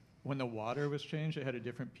is when the water was changed, it had a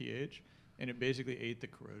different pH, and it basically ate the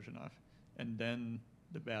corrosion off. And then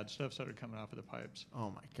the bad stuff started coming off of the pipes. Oh,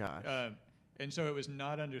 my gosh. And so it was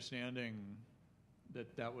not understanding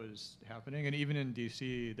that was happening. And even in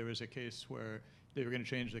D.C., there was a case where they were going to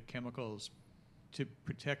change the chemicals to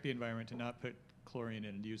protect the environment, to not put chlorine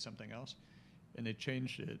in and use something else. And they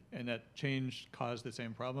changed it. And that change caused the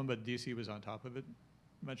same problem, but D.C. was on top of it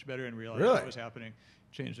much better and realized what was happening.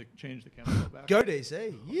 Changed the chemical back. Go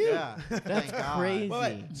DC. Yeah. that's Thank God. crazy.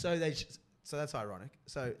 Wait, so that's ironic.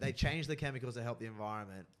 So they changed the chemicals to help the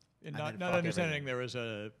environment. And then not fuck understanding everything. there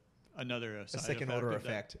was another side second effect order of that.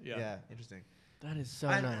 effect. Yeah, interesting. That is so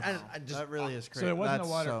And- nice. and just- That really is crazy. So it wasn't That's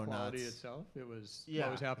the water so quality nuts. itself. It was Yeah.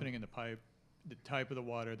 what was happening in the pipe, the type of the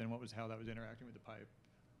water, then how that was interacting with the pipe.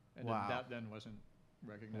 And Wow. then that wasn't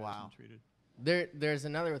recognized Wow. and treated. There's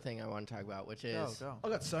another thing I want to talk about, which is Go.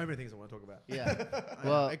 I've got so many things I want to talk about. yeah. Well,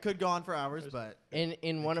 Well, it could go on for hours, but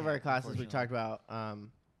in one of our can't, classes we talked unfortunately.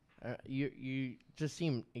 about you just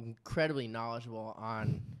seem incredibly knowledgeable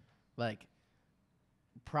on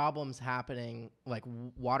problems happening,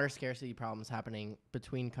 water scarcity problems happening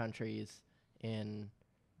between countries in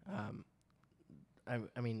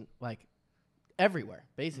everywhere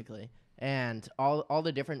basically, and all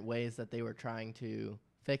the different ways that they were trying to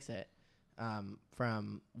fix it,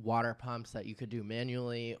 from water pumps that you could do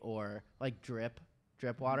manually or drip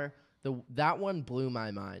water. That one blew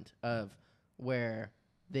my mind, of where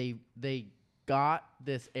they got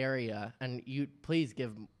this area, and you please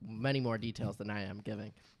give many more details than I am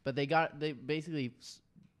giving, but they basically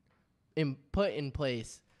put in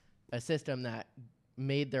place a system that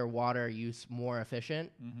made their water use more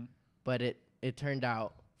efficient, but it turned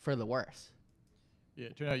out for the worse. Yeah,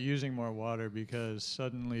 it turned out using more water because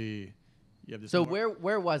suddenly you have this. So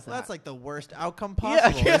where was that? that's the worst outcome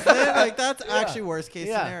possible, isn't it? That's actually worst case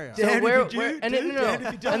scenario. So Dan, where if you do, and dude, no, Dan,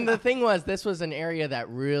 if you don't. and the thing was, this was an area that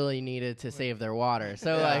really needed to save their water.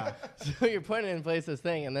 So Yeah. so you're putting in place this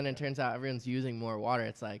thing, and then it turns out everyone's using more water.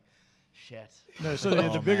 It's shit. No, so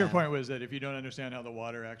Oh, the bigger man. point was that if you don't understand how the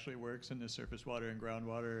water actually works in the surface water and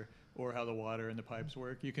groundwater, or how the water in the pipes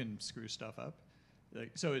work, you can screw stuff up.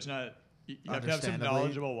 So it's not. You have to have some Understandably.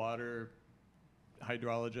 knowledgeable water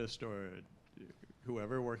hydrologist or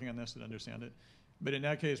whoever working on this that understand it. But in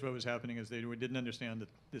that case, what was happening is they didn't understand that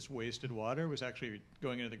this wasted water was actually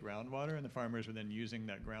going into the groundwater, and the farmers were then using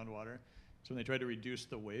that groundwater. So when they tried to reduce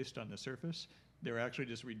the waste on the surface, they were actually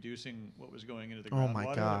just reducing what was going into the Oh my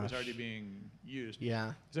groundwater that was gosh. already being used.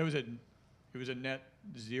 Yeah. So it was a net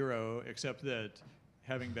zero, except that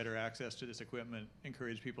having better access to this equipment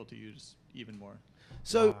encouraged people to use even more.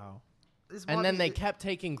 So, Wow. this And might then be- they kept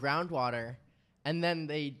taking groundwater, and then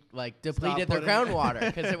they depleted their putting- groundwater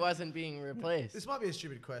because it wasn't being replaced. This might be a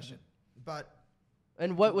stupid question, but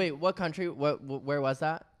And what country? Where was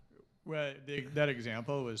that? Well, that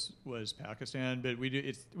example was Pakistan, but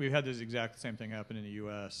we've had this exact same thing happen in the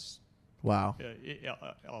U.S. Wow.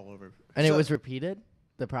 All over. And it was repeated.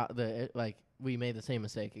 We made the same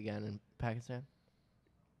mistake again in Pakistan.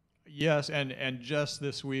 Yes, and just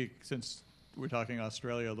this week, since we're talking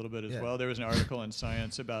Australia a little bit as well, there was an article in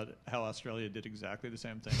Science about how Australia did exactly the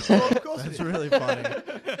same thing. Well, of course, That's really funny.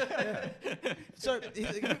 Yeah. So,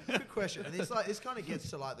 good question, and this kind of gets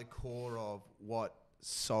to like the core of what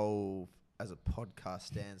Solve as a podcast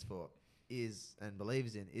stands for is and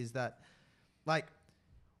believes in is that like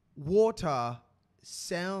water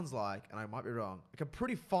sounds like, and I might be wrong, like a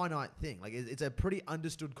pretty finite thing. Like it's a pretty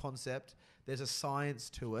understood concept. There's a science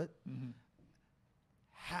to it. Mm-hmm.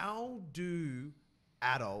 How do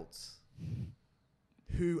adults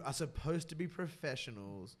who are supposed to be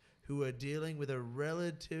professionals, who are dealing with a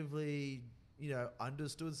relatively,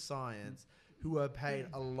 understood science, who are paid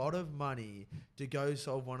a lot of money to go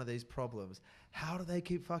solve one of these problems, how do they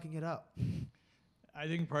keep fucking it up? I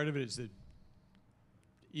think part of it is that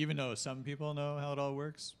even though some people know how it all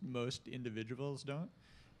works, most individuals don't.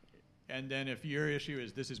 And then if your issue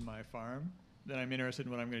is this is my farm, then I'm interested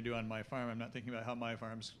in what I'm going to do on my farm. I'm not thinking about how my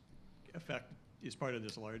farm's effect is part of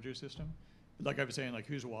this larger system. Like I was saying, like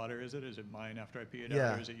whose water is it? Is it mine after I pee it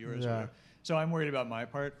out, or is it yours? Yeah. So I'm worried about my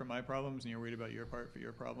part for my problems, and you're worried about your part for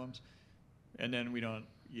your problems. And then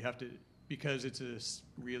you have to, because it's a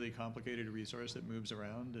really complicated resource that moves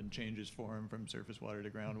around and changes form from surface water to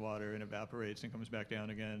groundwater and evaporates and comes back down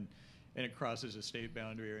again, and it crosses a state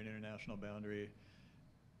boundary or an international boundary.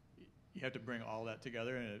 You have to bring all that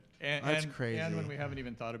together, That's crazy. And when we haven't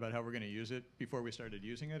even thought about how we're going to use it before we started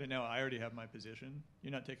using it, and now I already have my position.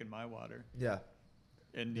 You're not taking my water. Yeah.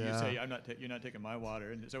 And you say you're not taking my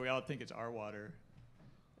water, and so we all think it's our water,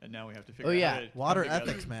 and now we have to figure out how to water come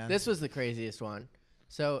together. ethics, man. This was the craziest one.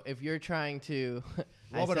 So if you're trying to,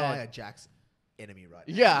 Rob and I are Jack's enemy right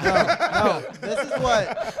now. Yeah. No, this is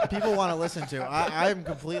what people want to listen to. I'm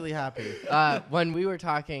completely happy. When we were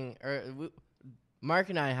talking, Mark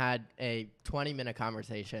and I had a 20-minute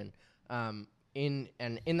conversation. In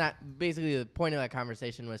that, basically the point of that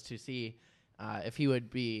conversation was to see if he would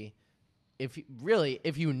be,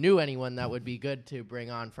 if you knew anyone that would be good to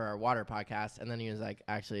bring on for our water podcast. And then he was like,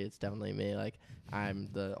 actually, it's definitely me. Like, I'm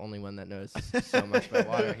the only one that knows so much about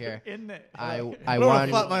water here. I want won.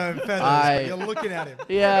 to flap my own feathers, but you're looking at him.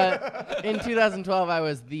 Yeah. In 2012, I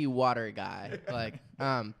was the water guy. Like,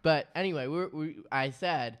 but anyway, I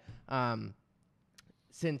said,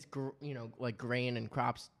 since grain and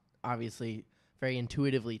crops obviously very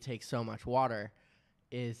intuitively take so much water,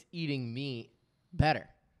 is eating meat better?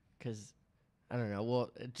 Because I don't know.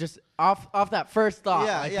 Well, just off that first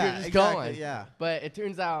thought, you're just exactly, going. Yeah. But it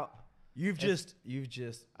turns out You've just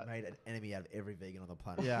made an enemy out of every vegan on the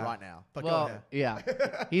planet right now. But go well, ahead.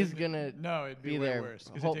 yeah, he's gonna No, it'd be way there. worse.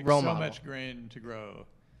 Because Whole it takes role so model. much grain to grow.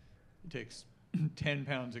 It takes 10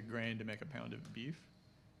 pounds of grain to make a pound of beef.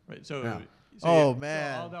 Right. So. Yeah. So Oh, so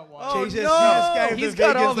man. all that water. Jesus, no! he just gave He's the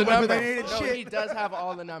got vegans all the the weapon numbers. they needed. No, Shit. he does have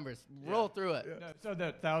all the numbers. Roll through it. No, so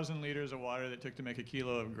that 1,000 liters of water that took to make a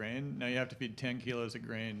kilo of grain, now you have to feed 10 kilos of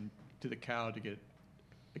grain to the cow to get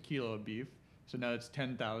a kilo of beef. So now it's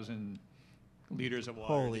 10,000 liters of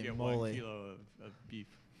water Holy to get moly. 1 kilo of beef.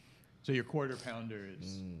 So your quarter pounder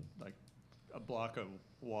is like a block of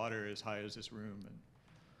water as high as this room. And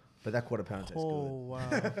But that quarter pound tastes Oh,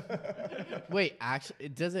 good. wow. Wait, actually,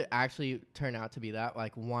 does it actually turn out to be that?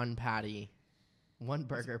 Like one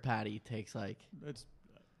burger patty takes like. it's,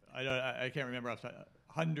 I can't remember off the top,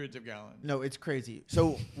 hundreds of gallons. No, it's crazy.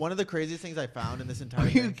 So one of the craziest things I found in this entire Are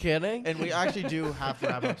you thing, kidding? and we actually do have to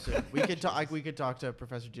wrap up soon. We could talk to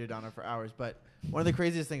Professor Giordano for hours, but one of the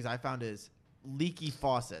craziest things I found is leaky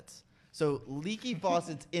faucets. So leaky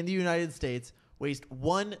faucets in the United States waste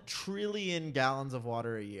 1 trillion gallons of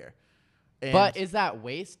water a year. And But is that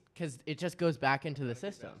waste? Because it just goes back into the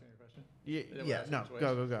system. yeah, no,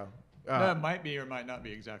 go. No, it might be or might not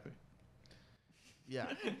be exactly. Yeah,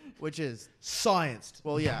 which is Scienced.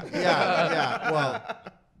 well, yeah. Well,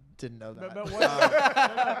 didn't know that.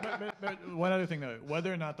 But one other thing though,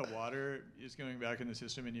 whether or not the water is going back in the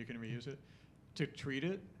system and you can reuse it, to treat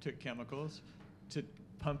it took chemicals, to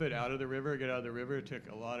pump it out of the river, get out of the river took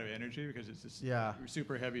a lot of energy because it's this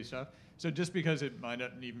super heavy stuff. So just because it might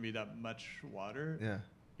not even be that much water,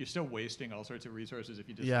 you're still wasting all sorts of resources if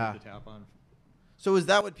you just leave the tap on. So is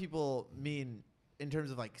that what people mean in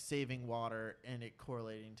terms of like saving water and it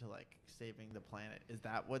correlating to like saving the planet? Is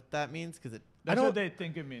that what that means? Because That's what they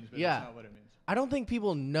think it means, but that's not what it means. I don't think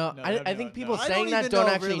people know. No, I think people I saying don't that even don't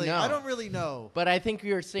know, actually really. know. I don't really know. But I think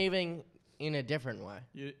you're saving in a different way.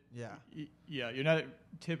 You're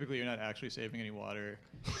not actually saving any water.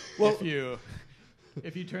 Well,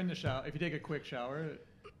 if you turn the shower, if you take a quick shower,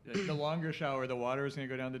 the longer shower, the water is going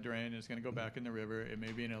to go down the drain. It's going to go back in the river. It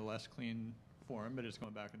may be in a less clean form, but it's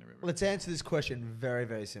going back in the river. Let's answer this question very,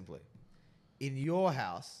 very simply. In your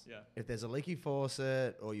house, if there's a leaky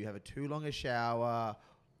faucet, or you have a too long a shower,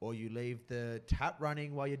 or you leave the tap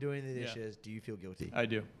running while you're doing the dishes, do you feel guilty? I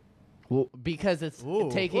do. Well, because it's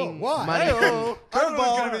taking why? money. I thought it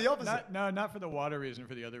was going to be the opposite. Not for the water reason,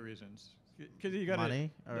 for the other reasons. Because you got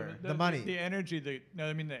money or the money, the energy. The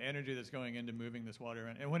energy that's going into moving this water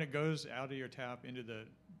around, and when it goes out of your tap into the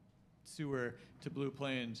sewer to Blue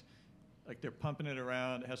Plains, like they're pumping it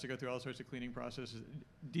around. It has to go through all sorts of cleaning processes.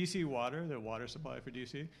 DC Water, the water supply for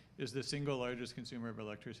DC, is the single largest consumer of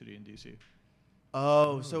electricity in DC.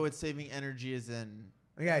 Oh, so it's saving energy as in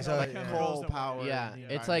so like coal power. Yeah,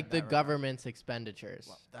 it's like the government's expenditures.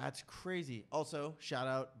 Wow, that's crazy. Also, shout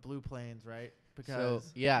out Blue Plains, right? So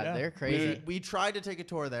they're crazy. We tried to take a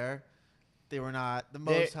tour there. They were not the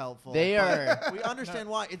most helpful. They are. We understand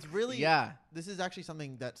why. It's really This is actually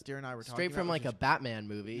something that Steer and I were talking straight from about, like a Batman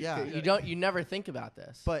movie. Yeah. You never think about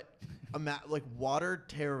this. But like water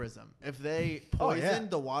terrorism. If they poisoned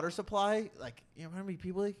the water supply, like you know how many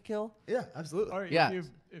people they could kill? Yeah, absolutely. Or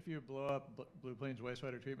if you blow up Blue Plains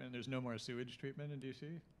wastewater treatment and there's no more sewage treatment in DC,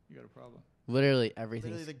 you got a problem. Literally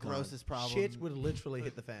everything. Literally the grossest problem. Shit would literally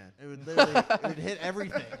hit the fan. It would literally it would hit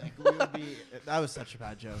everything. Like we would be. That was such a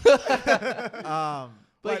bad joke.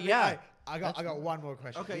 But I got one more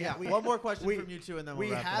question. Okay, one more question from you two, and then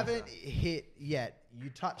we'll wrap it up. haven't hit yet. You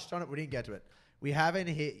touched on it. We didn't get to it. We haven't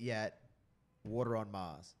hit yet. Water on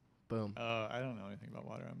Mars. Boom. I don't know anything about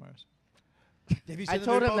water on Mars. Have you seen I the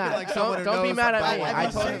told movie? him that. Like someone Don't be knows mad at about me. water. I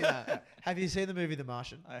told him that. Have you seen the movie The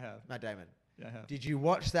Martian? I have. Matt Damon. Yeah, I have. Did you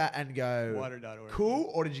watch that and go Water.org.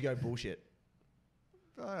 cool, or did you go bullshit?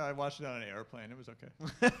 I watched it on an airplane. It was okay.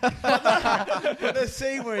 The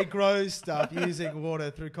scene where he grows stuff using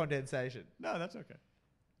water through condensation. No, that's okay.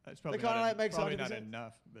 It's probably kinda like makes probably 100% not sense.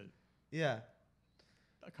 all but Yeah.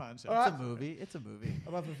 a concept. All right. It's a movie. It's a movie.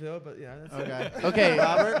 I'm unfulfilled, but yeah. That's Okay. Okay.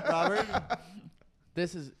 Robert.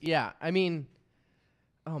 This is I mean,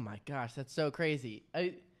 oh my gosh, that's so crazy.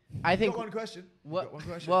 I think Got one question. What? One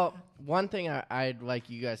question. Well, one thing I'd like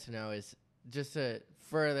you guys to know is just to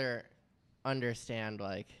further understand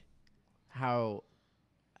like how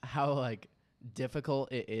like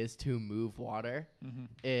difficult it is to move water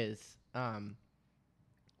is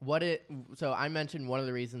so I mentioned one of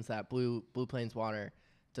the reasons that Blue Plains water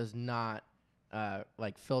does not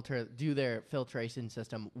do their filtration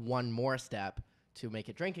system one more step to make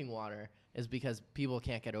it drinking water is because people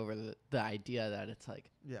can't get over the idea that it's like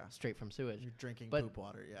straight from sewage. You're drinking But poop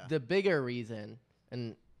water. Yeah. the bigger reason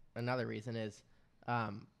and another reason is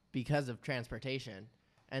because of transportation.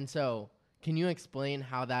 And so can you explain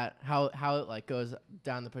how it like goes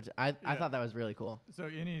down the I thought that was really cool. So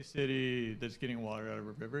any city that's getting water out of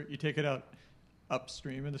a river, you take it out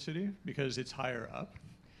upstream in the city because it's higher up.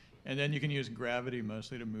 And then you can use gravity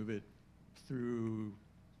mostly to move it through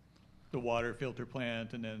the water filter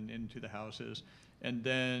plant and then into the houses. And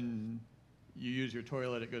then you use your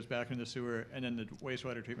toilet, it goes back into the sewer, and then the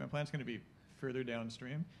wastewater treatment plant's going to be further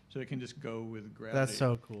downstream, so it can just go with gravity. That's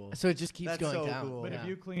so cool. So it just keeps That's going so down. cool. But if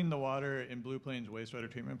you clean the water in Blue Plains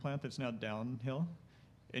wastewater treatment plant that's now downhill,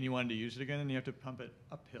 and you wanted to use it again, then you have to pump it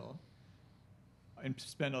uphill and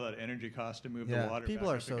spend all that energy cost to move the water. People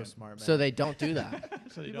back are up so again. smart, man. So they don't do that.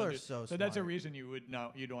 So People are so So that's a smart. reason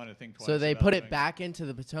you'd want to think twice. So they about put it doing back into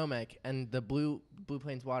the Potomac, and the Blue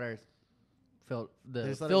Plains water, They the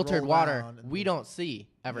just let it filtered roll water, down and we don't see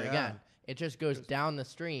ever Yeah. again. It just goes down the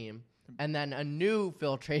stream, and then a new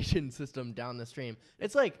filtration system down the stream.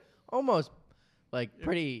 It's like almost like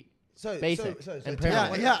pretty basic and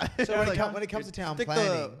primitive. So when it comes to town stick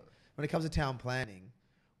planning,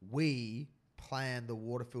 we plan the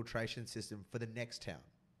water filtration system for the next town.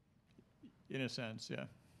 In a sense, yeah.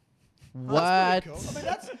 What? That's pretty cool. I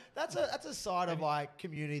mean, that's a side of like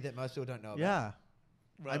community that most people don't know about. Yeah.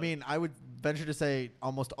 Well, I mean, I would venture to say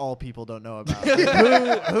almost all people don't know about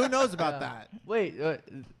it. who knows about that? Wait,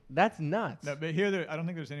 that's nuts. No, but here, I don't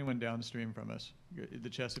think there's anyone downstream from us. The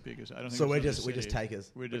Chesapeake is. I don't think. So there's we're another just city.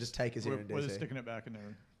 takers. We're just takers here in We're DC. just sticking it back in the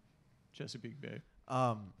Chesapeake Bay.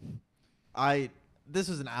 This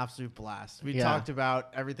was an absolute blast. We Yeah. talked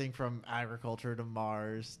about everything from agriculture to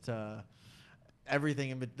Mars to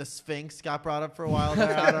everything. The Sphinx got brought up for a while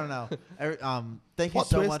there. I don't know. Thank you Plot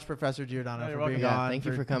so twist. much, Professor Giordano, you're for welcome. being Yeah, on. thank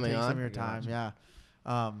you for coming taking on. some of your time. Yeah.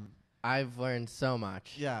 I've learned so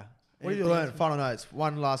much. Yeah. What have you learned? Final notes.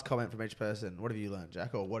 One last comment from each person. What have you learned,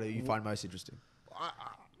 Jack, or what do you find most interesting?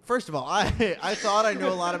 first of all, I thought I knew a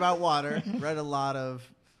lot about water, read a lot of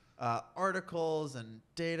articles and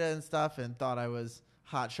data and stuff, and thought I was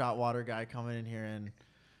hotshot water guy coming in here. And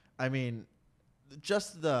I mean,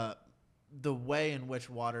 just the way in which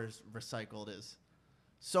water's recycled is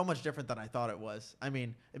so much different than I thought it was. I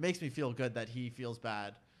mean, it makes me feel good that he feels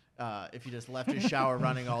bad if he just left his shower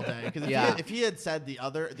running all day. Because if he had said the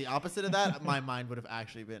opposite of that, my mind would have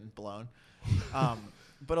actually been blown.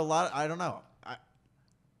 But I don't know.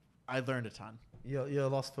 I learned a ton. You're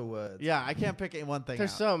lost for words. Yeah, I can't pick one thing.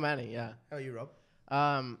 There's so many. Yeah. How are you, Rob?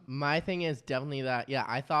 My thing is definitely that. Yeah,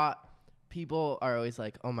 I thought people are always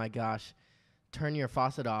like, "Oh my gosh, turn your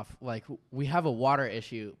faucet off." Like we have a water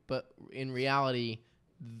issue, but in reality,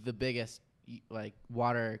 the biggest like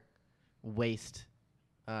water waste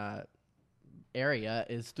area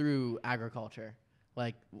is through agriculture.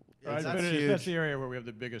 Like That's the area where we have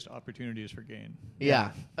the biggest opportunities for gain.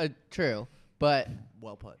 Yeah, true. But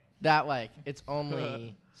well put. That like it's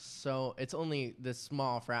only this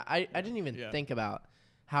small I didn't even think about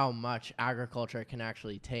how much agriculture can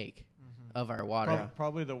actually take of our water.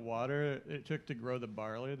 Probably the water it took to grow the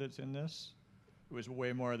barley that's in this was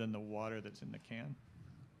way more than the water that's in the can.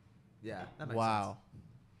 Yeah, that makes sense.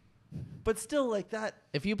 But still, like that.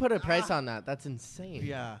 If you put a price on that, that's insane.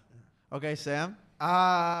 Yeah. Okay, Sam.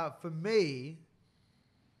 For me,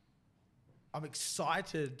 I'm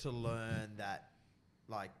excited to learn that,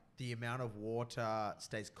 like, the amount of water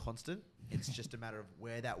stays constant. It's just a matter of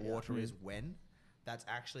where that water is when. That's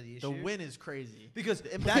actually the issue. The win is crazy. Because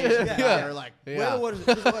that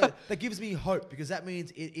gives me hope, because that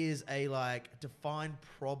means it is a like defined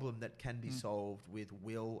problem that can be solved with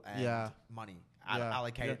will and money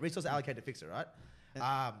allocated, resources allocated to fix it, right?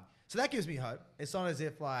 So that gives me hope. It's not as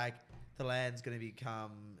if like the land's going to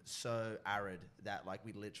become so arid that like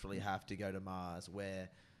we literally have to go to Mars, where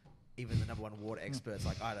even the number one water expert's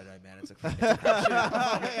like, I don't know, man. It's a crap shit.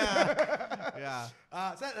 Yeah.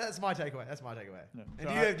 So that's my takeaway. No. And So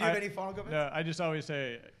do you have any final comments? No, I just always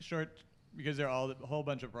say short, because they're all a whole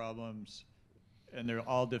bunch of problems, and they're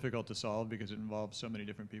all difficult to solve because it involves so many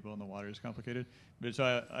different people, and the water is complicated. But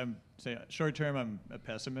so I'm saying short term, I'm a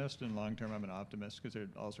pessimist, and long term, I'm an optimist, because there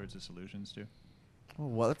are all sorts of solutions too. Oh,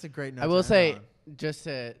 well, that's a great note. I will say, just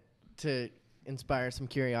to inspire some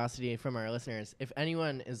curiosity from our listeners, if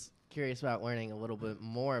anyone is curious about learning a little bit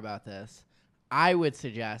more about this, I would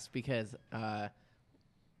suggest, because I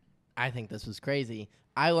think this was crazy,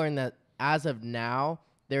 I learned that as of now,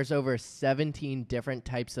 there's over 17 different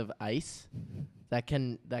types of ice that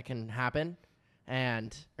can happen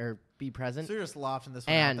or be present. So you're just lofting this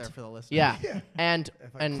one out there for the listeners. Yeah. And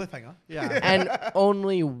cliffhanger. Yeah. and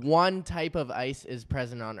only one type of ice is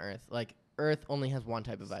present on Earth. Like Earth only has one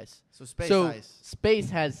type of ice. So ice. Space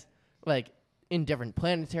has like in different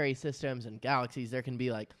planetary systems and galaxies, there can be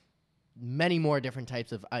like many more different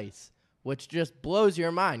types of ice, which just blows your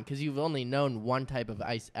mind because you've only known one type of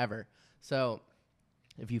ice ever. So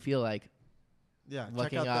if you feel like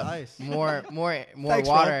looking check out up the ice. more Thanks,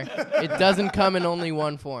 water, it doesn't come in only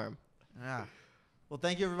one form. Yeah. Well,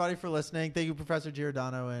 thank you, everybody, for listening. Thank you, Professor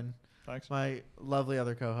Giordano, and Thanks. my lovely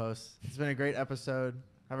other co-hosts. It's been a great episode.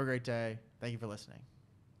 Have a great day. Thank you for listening.